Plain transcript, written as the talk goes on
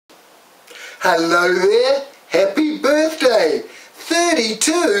Hello there, happy birthday!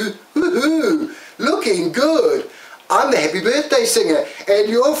 32? Woohoo! Looking good! I'm the Happy Birthday Singer, and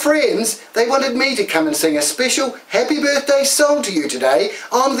your friends, they wanted me to come and sing a special happy birthday song to you today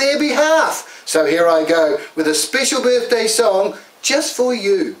on their behalf. So here I go with a special birthday song just for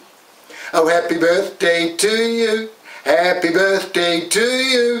you. Oh, happy birthday to you, happy birthday to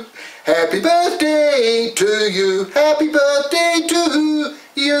you, happy birthday to you, happy birthday to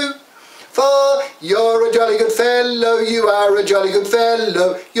you. For you're a jolly good fellow, you are a jolly good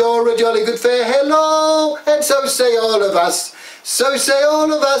fellow, you're a jolly good fellow, and so say all of us, so say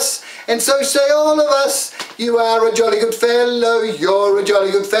all of us, and so say all of us. You are a jolly good fellow, you're a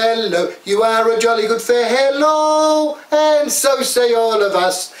jolly good fellow, you are a jolly good fellow, and so say all of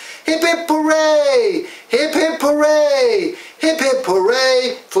us. Hip hip hooray, hip hip hooray, hip hip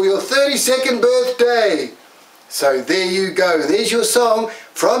hooray for your 32nd birthday. So there you go, there's your song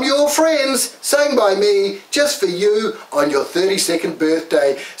from your friends, sang by me, just for you on your 32nd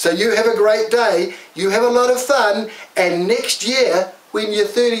birthday. So you have a great day, you have a lot of fun, and next year, when you're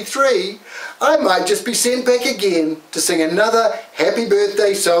 33, I might just be sent back again to sing another happy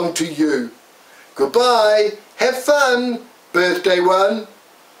birthday song to you. Goodbye, have fun, birthday one.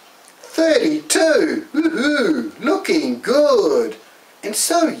 32, woohoo, looking good, and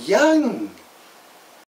so young.